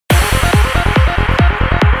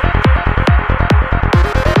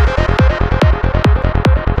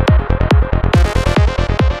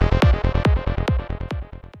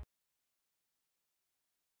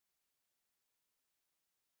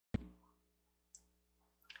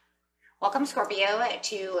Welcome, Scorpio,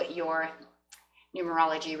 to your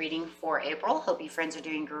numerology reading for April. Hope you friends are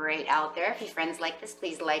doing great out there. If you friends like this,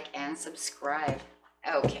 please like and subscribe.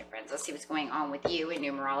 Okay, friends, let's see what's going on with you in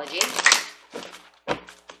numerology.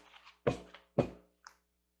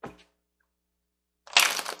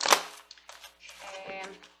 Okay.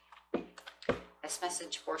 Best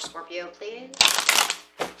message for Scorpio, please.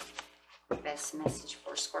 Best message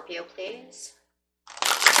for Scorpio, please.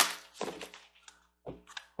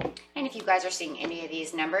 And if you guys are seeing any of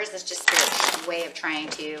these numbers, that's just Spirit's way of trying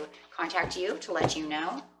to contact you to let you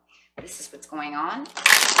know this is what's going on.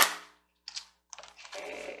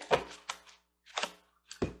 Okay.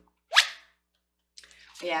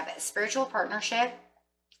 We have a spiritual partnership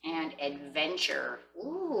and adventure.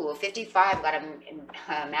 Ooh, 55, got a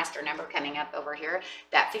master number coming up over here.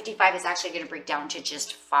 That 55 is actually going to break down to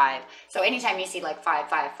just 5. So anytime you see like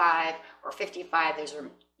 555 or 55, those are,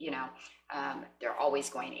 they're always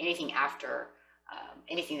going, anything after,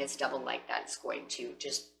 anything that's doubled like that is going to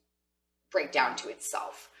just break down to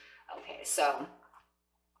itself. Okay, so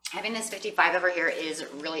having this 55 over here is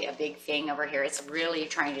really a big thing over here. It's really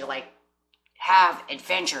trying to like have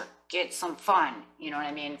adventure, get some fun, you know what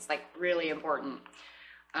I mean? It's like really important.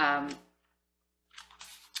 And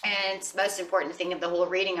it's the most important thing of the whole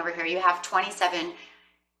reading over here. You have 27,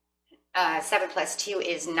 7 plus 2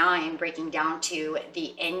 is 9, breaking down to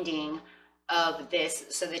the ending of this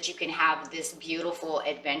so that you can have this beautiful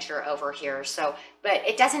adventure over here. So, but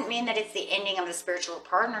it doesn't mean that it's the ending of the spiritual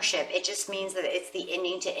partnership. It just means that it's the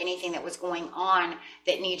ending to anything that was going on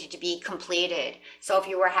that needed to be completed. So if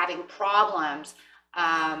you were having problems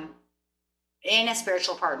in a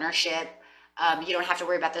spiritual partnership, you don't have to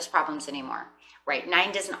worry about those problems anymore, right?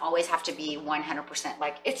 9 doesn't always have to be 100%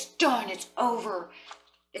 like it's done, it's over.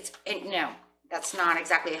 No, that's not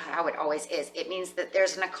exactly how it always is. It means that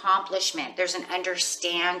there's an accomplishment, there's an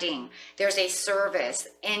understanding, there's a service,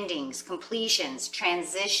 endings, completions,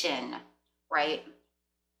 transition, right?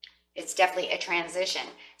 It's definitely a transition.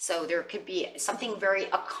 So there could be something very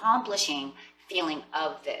accomplishing feeling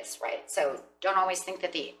of this, right? So don't always think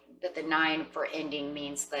that the 9 for ending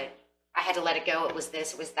means that I had to let it go. It was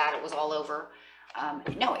this, it was that, it was all over.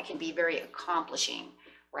 No, it can be very accomplishing,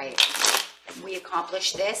 right? We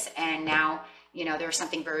accomplished this, and now, there's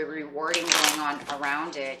something very rewarding going on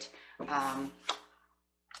around it.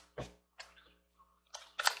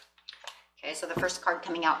 Okay, so the first card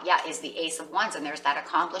coming out, is the Ace of Wands, and there's that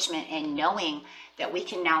accomplishment and knowing that we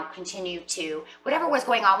can now continue to, whatever was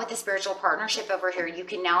going on with the spiritual partnership over here, you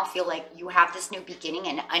can now feel like you have this new beginning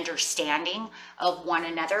and understanding of one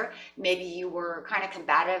another. Maybe you were kind of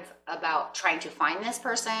combative about trying to find this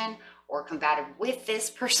person or combative with this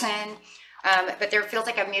person, but there feels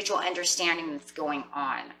like a mutual understanding that's going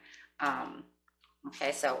on.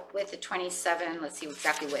 Okay, so with the 27, let's see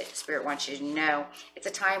exactly what Spirit wants you to know. It's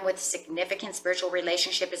a time with significant spiritual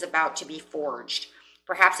relationship is about to be forged.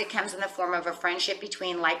 Perhaps it comes in the form of a friendship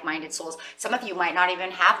between like-minded souls. Some of you might not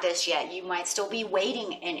even have this yet. You might still be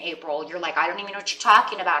waiting in April. You're like, I don't even know what you're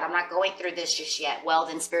talking about. I'm not going through this just yet. Well,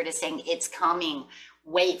 then Spirit is saying it's coming.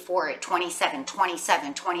 Wait for it. 27,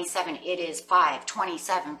 27, 27. It is 5,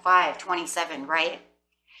 27, 5, 27, right?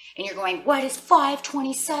 And you're going, what does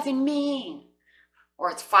 527 mean? Or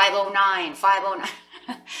it's 509,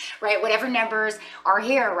 509, right? Whatever numbers are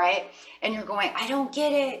here, right? And you're going, I don't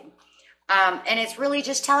get it. And it's really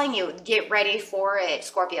just telling you, get ready for it,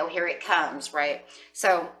 Scorpio, here it comes, right?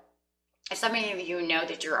 So if some of you know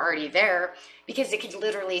that you're already there, because it could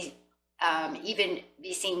literally even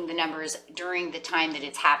be seeing the numbers during the time that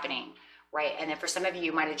it's happening, right? And then for some of you,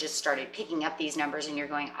 you might have just started picking up these numbers and you're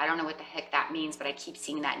going, I don't know what the heck that means, but I keep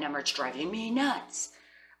seeing that number. It's driving me nuts.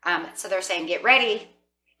 So they're saying, get ready,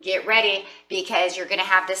 because you're going to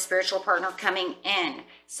have this spiritual partner coming in.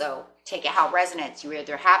 So take it how it resonates. You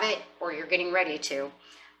either have it or you're getting ready to.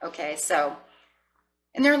 Okay, so,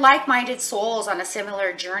 and they're like-minded souls on a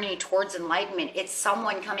similar journey towards enlightenment. It's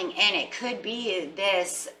someone coming in. It could be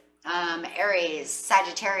this Aries,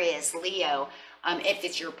 Sagittarius, Leo. If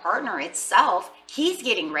it's your partner itself, he's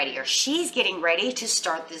getting ready or she's getting ready to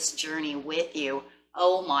start this journey with you.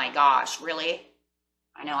 Oh my gosh, really?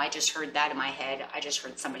 I know, I just heard that in my head. I just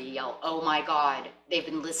heard somebody yell, oh my God, they've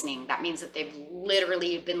been listening. That means that they've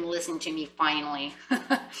literally been listening to me finally.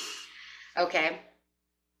 Okay.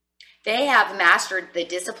 They have mastered the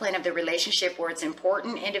discipline of the relationship where it's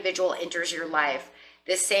important individual enters your life.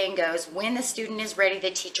 This saying goes, when the student is ready,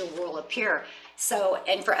 the teacher will appear. So,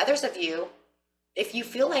 and for others of you, if you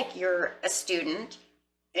feel like you're a student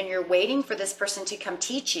and you're waiting for this person to come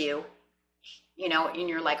teach you, and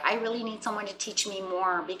you're like, I really need someone to teach me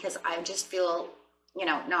more because I just feel you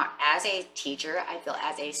know, not as a teacher, I feel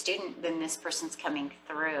as a student, then this person's coming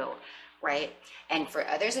through, right? And for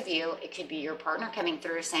others of you, it could be your partner coming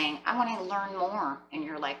through saying, I want to learn more. And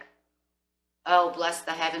you're like, oh, bless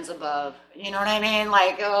the heavens above. You know what I mean?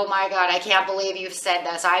 Like, oh my God, I can't believe you've said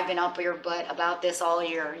this. I've been up your butt about this all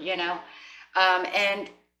year, you know? And,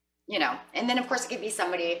 you know, and then of course it could be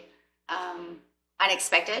somebody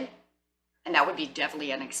unexpected. And that would be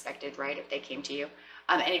definitely unexpected, right? If they came to you.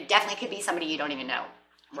 And it definitely could be somebody you don't even know,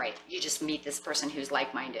 right? You just meet this person who's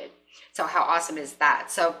like-minded. So how awesome is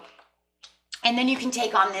that? So, and then you can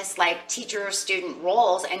take on this like teacher student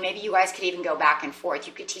roles, and maybe you guys could even go back and forth.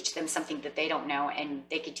 You could teach them something that they don't know, and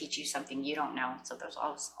they could teach you something you don't know. So there's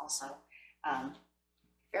also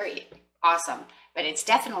very awesome, but it's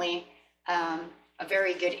definitely a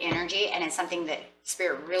very good energy, and it's something that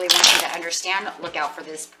Spirit really wants you to understand. Look out for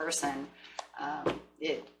this person,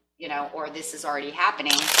 you know, or this is already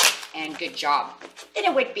happening, and good job. Then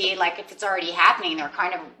it would be like, if it's already happening, they're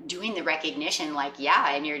kind of doing the recognition, like,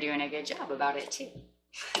 yeah, and you're doing a good job about it too.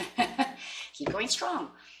 Keep going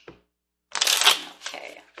strong.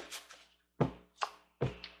 Okay.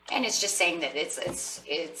 And it's just saying that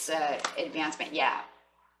it's advancement. Yeah.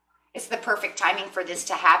 It's the perfect timing for this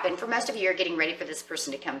to happen. For most of you, you're getting ready for this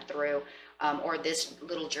person to come through, or this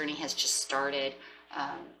little journey has just started.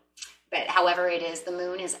 But however it is, the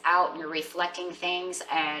moon is out and you're reflecting things,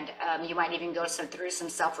 and you might even go through some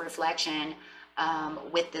self-reflection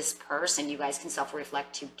with this person. You guys can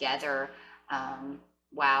self-reflect together.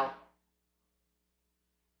 Wow.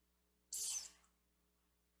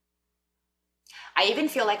 I even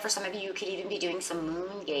feel like for some of you, you could even be doing some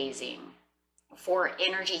moon gazing for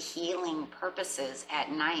energy healing purposes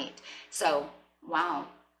at night. So, wow.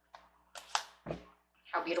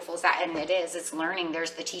 How beautiful is that? And it's learning.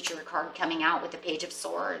 There's the teacher card coming out with the Page of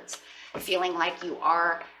Swords, feeling like you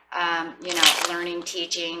are, you know, learning,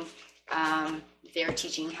 teaching, they're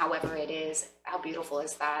teaching, however it is. How beautiful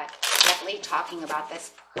is that? Definitely talking about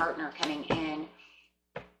this partner coming in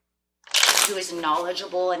who is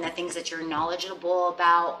knowledgeable in the things that you're knowledgeable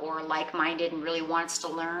about, or like-minded and really wants to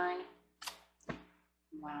learn.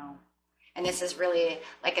 Wow. And this is really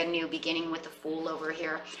like a new beginning with the Fool over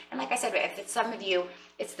here. And like I said, if it's some of you,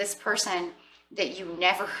 it's this person that you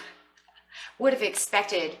never would have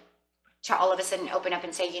expected to all of a sudden open up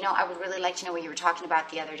and say, you know, I would really like to know what you were talking about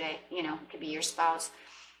the other day. You know, it could be your spouse.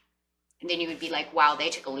 And then you would be like, wow, they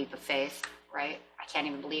took a leap of faith, right? I can't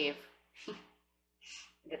even believe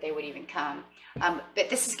that they would even come. But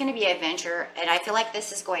this is going to be an adventure, and I feel like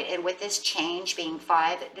this is going, and with this change being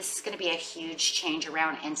 5, this is going to be a huge change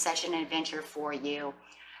around and such an adventure for you.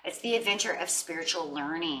 It's the adventure of spiritual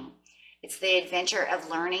learning. It's the adventure of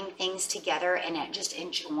learning things together and just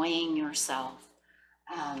enjoying yourself,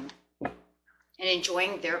 and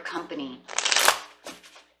enjoying their company.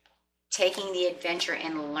 Taking the adventure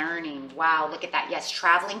and learning. Wow, look at that. Yes,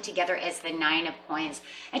 traveling together as the 9 of Coins,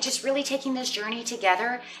 and just really taking this journey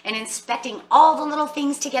together and inspecting all the little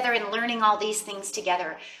things together and learning all these things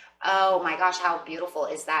together. Oh my gosh, how beautiful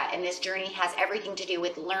is that? And this journey has everything to do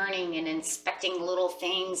with learning and inspecting little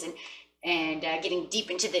things, and getting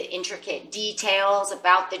deep into the intricate details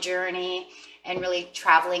about the journey, and really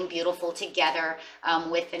traveling beautiful together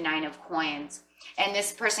with the 9 of Coins. And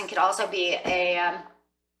this person could also be a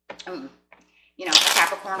you know, a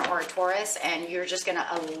Capricorn or a Taurus, and you're just gonna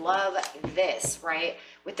love this, right?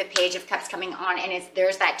 With the Page of Cups coming on, and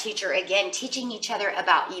there's that teacher again teaching each other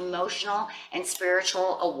about emotional and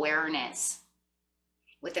spiritual awareness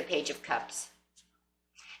with the Page of Cups,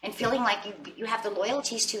 and feeling like you have the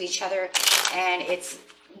loyalties to each other, and it's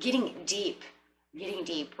getting deep,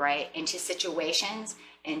 right, into situations,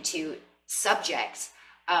 into subjects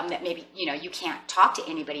that maybe, you know, you can't talk to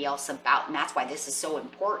anybody else about. And that's why this is so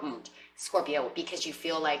important, Scorpio, because you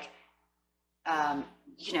feel like,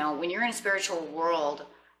 you know, when you're in a spiritual world,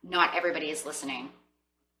 not everybody is listening.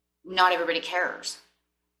 Not everybody cares.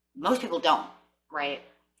 Most people don't, right?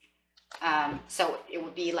 So it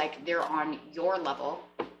would be like they're on your level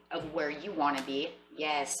of where you want to be.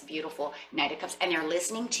 Yes, beautiful. Knight of Cups. And they're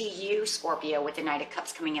listening to you, Scorpio, with the Knight of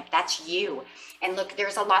Cups coming up. That's you. And look,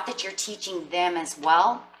 there's a lot that you're teaching them as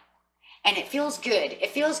well. And it feels good.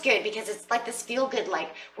 It feels good because it's like this feel good, like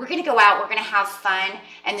we're going to go out, we're going to have fun,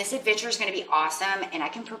 and this adventure is going to be awesome, and I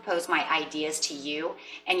can propose my ideas to you,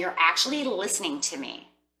 and you're actually listening to me,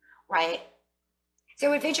 right?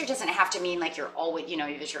 So adventure doesn't have to mean like you're always, you know,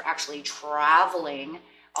 that you're actually traveling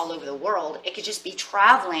all over the world. It could just be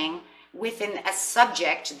traveling within a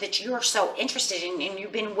subject that you're so interested in, and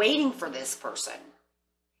you've been waiting for this person.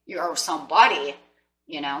 You're somebody,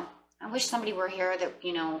 you know. I wish somebody were here that,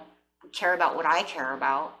 you know, care about what I care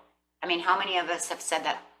about. I mean, how many of us have said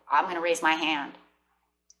that? I'm going to raise my hand,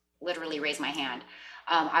 literally raise my hand.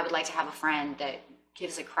 I would like to have a friend that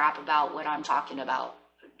gives a crap about what I'm talking about,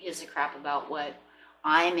 gives a crap about what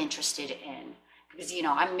I'm interested in. Because, you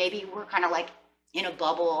know, maybe we're kind of like in a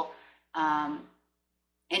bubble, and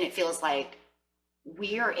it feels like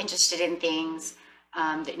we are interested in things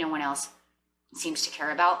that no one else seems to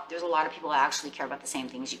care about. There's a lot of people that actually care about the same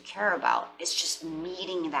things you care about. It's just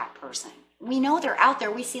meeting that person. We know they're out there.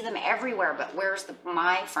 We see them everywhere, but where's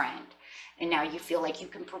my friend? And now you feel like you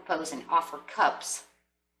can propose and offer cups,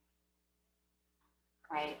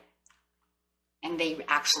 right? And they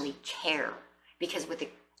actually care, because with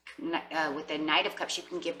the Knight of Cups, you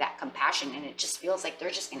can give that compassion, and it just feels like they're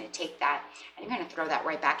just going to take that and they're going to throw that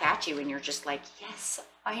right back at you, and you're just like, yes,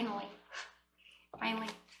 finally.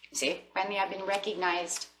 See, finally I've been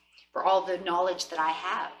recognized for all the knowledge that I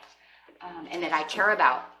have, and that I care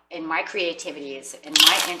about, in my creativities and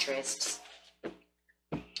my interests.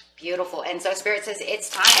 Beautiful. And so Spirit says it's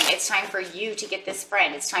time for you to get this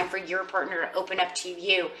friend. It's time for your partner to open up to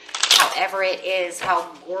you, however it is.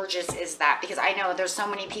 How gorgeous is that? Because I know there's so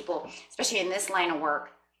many people, especially in this line of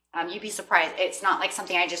work, you'd be surprised. It's not like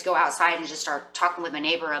something I just go outside and just start talking with my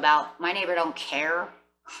neighbor about. My neighbor don't care,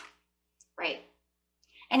 right?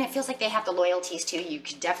 And it feels like they have the loyalties too. You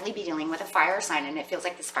could definitely be dealing with a fire sign, and it feels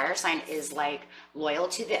like this fire sign is like loyal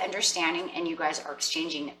to the understanding, and you guys are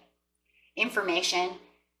exchanging information,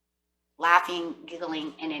 laughing,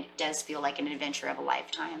 giggling, and it does feel like an adventure of a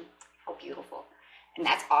lifetime. How beautiful. And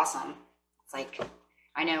that's awesome. It's like,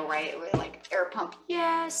 I know, right? We're like air pump.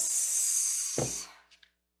 Yes.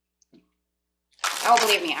 Oh,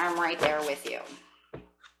 believe me, I'm right there with you.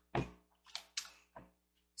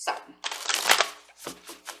 So.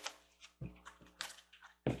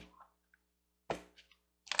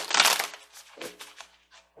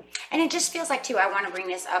 And it just feels like, too, I want to bring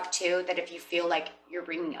this up, too, that if you feel like you're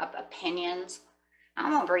bringing up opinions, I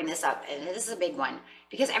won't bring this up, and this is a big one,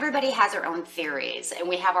 because everybody has their own theories, and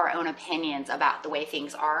we have our own opinions about the way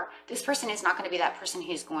things are. This person is not going to be that person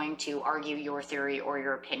who's going to argue your theory or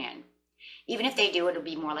your opinion. Even if they do, it'll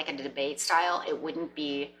be more like a debate style. It wouldn't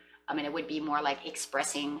be, it would be more like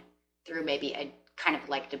expressing through maybe a kind of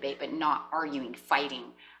like debate, but not arguing,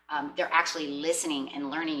 fighting. They're actually listening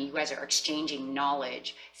and learning. You guys are exchanging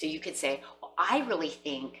knowledge. So you could say, well, I really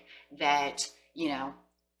think that, you know,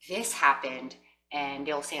 this happened. And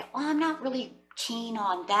they'll say, well, I'm not really keen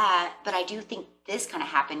on that, but I do think this kind of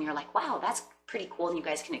happened. You're like, wow, that's pretty cool. And you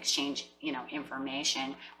guys can exchange, you know,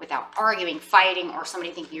 information without arguing, fighting, or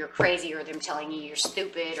somebody thinking you're crazy, or them telling you you're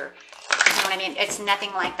stupid, or, you know what I mean? It's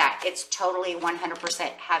nothing like that. It's totally 100%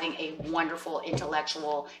 having a wonderful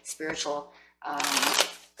intellectual, spiritual,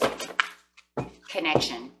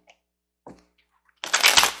 connection.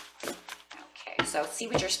 Okay, so see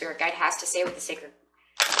what your spirit guide has to say with the Sacred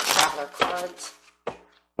Traveler cards.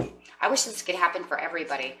 I wish this could happen for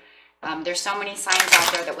everybody. There's so many signs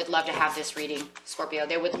out there that would love to have this reading, Scorpio.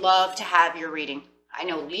 They would love to have your reading. I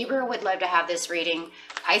know Libra would love to have this reading.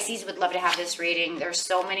 Pisces would love to have this reading. There's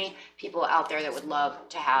so many people out there that would love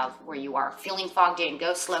to have where you are. Feeling fogged in,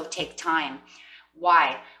 go slow, take time.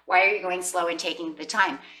 Why? Why are you going slow and taking the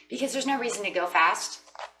time? Because there's no reason to go fast.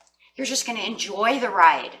 You're just going to enjoy the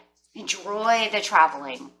ride. Enjoy the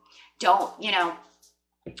traveling. Don't, you know,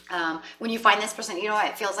 when you find this person, you know what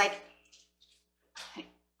it feels like?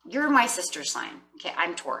 You're my sister sign. Okay,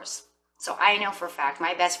 I'm Taurus. So I know for a fact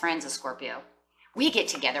my best friend's a Scorpio. We get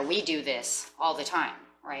together. We do this all the time,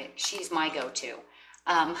 right? She's my go-to.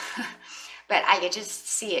 But I could just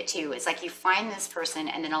see it too. It's like you find this person,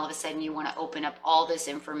 and then all of a sudden you want to open up all this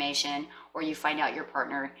information, or you find out your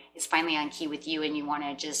partner is finally on key with you and you want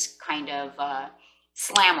to just kind of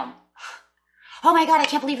slam them. Oh my God, I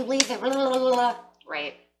can't believe you believe it.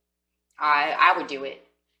 Right? I would do it.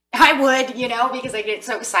 I would, you know, because I get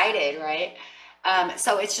so excited, right?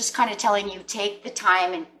 So it's just kind of telling you, take the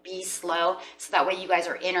time and be slow, so that way you guys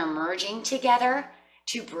are intermerging together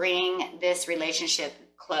to bring this relationship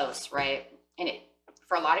close, right? And it,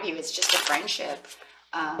 for a lot of you, it's just a friendship.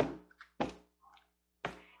 But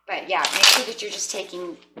yeah, make sure that you're just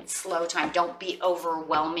taking slow time. Don't be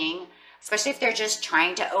overwhelming, especially if they're just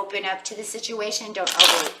trying to open up to the situation. Don't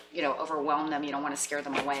overwhelm them. You don't want to scare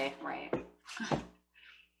them away, right?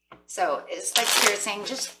 So it's like Spirit saying,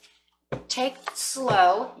 just take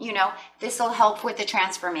slow, you know, this will help with the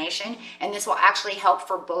transformation, and this will actually help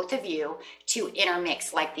for both of you to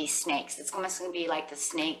intermix like these snakes. It's almost going to be like the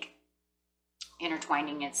snake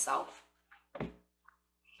intertwining itself.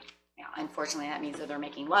 Yeah, unfortunately that means that they're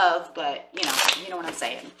making love, but you know what I'm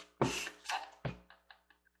saying.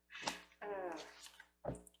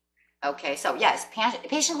 Okay, so yes,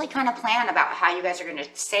 patiently kind of plan about how you guys are going to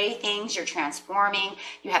say things. You're transforming.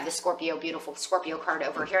 You have the Scorpio, beautiful Scorpio card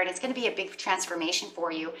over here, and it's going to be a big transformation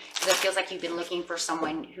for you because it feels like you've been looking for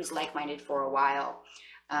someone who's like-minded for a while.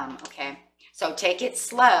 Okay, so take it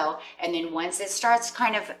slow, and then once it starts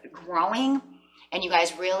kind of growing and you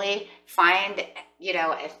guys really find, you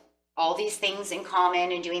know, all these things in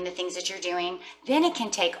common and doing the things that you're doing, then it can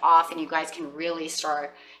take off and you guys can really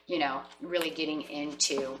start, you know, really getting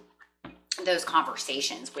into those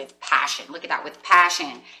conversations with passion. Look at that, with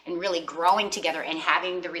passion, and really growing together and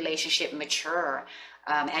having the relationship mature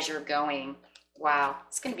as you're going. Wow,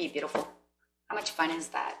 it's going to be beautiful. How much fun is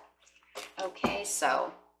that? Okay,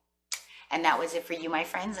 so, and that was it for you, my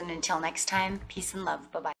friends. And until next time, peace and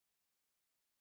love. Bye-bye.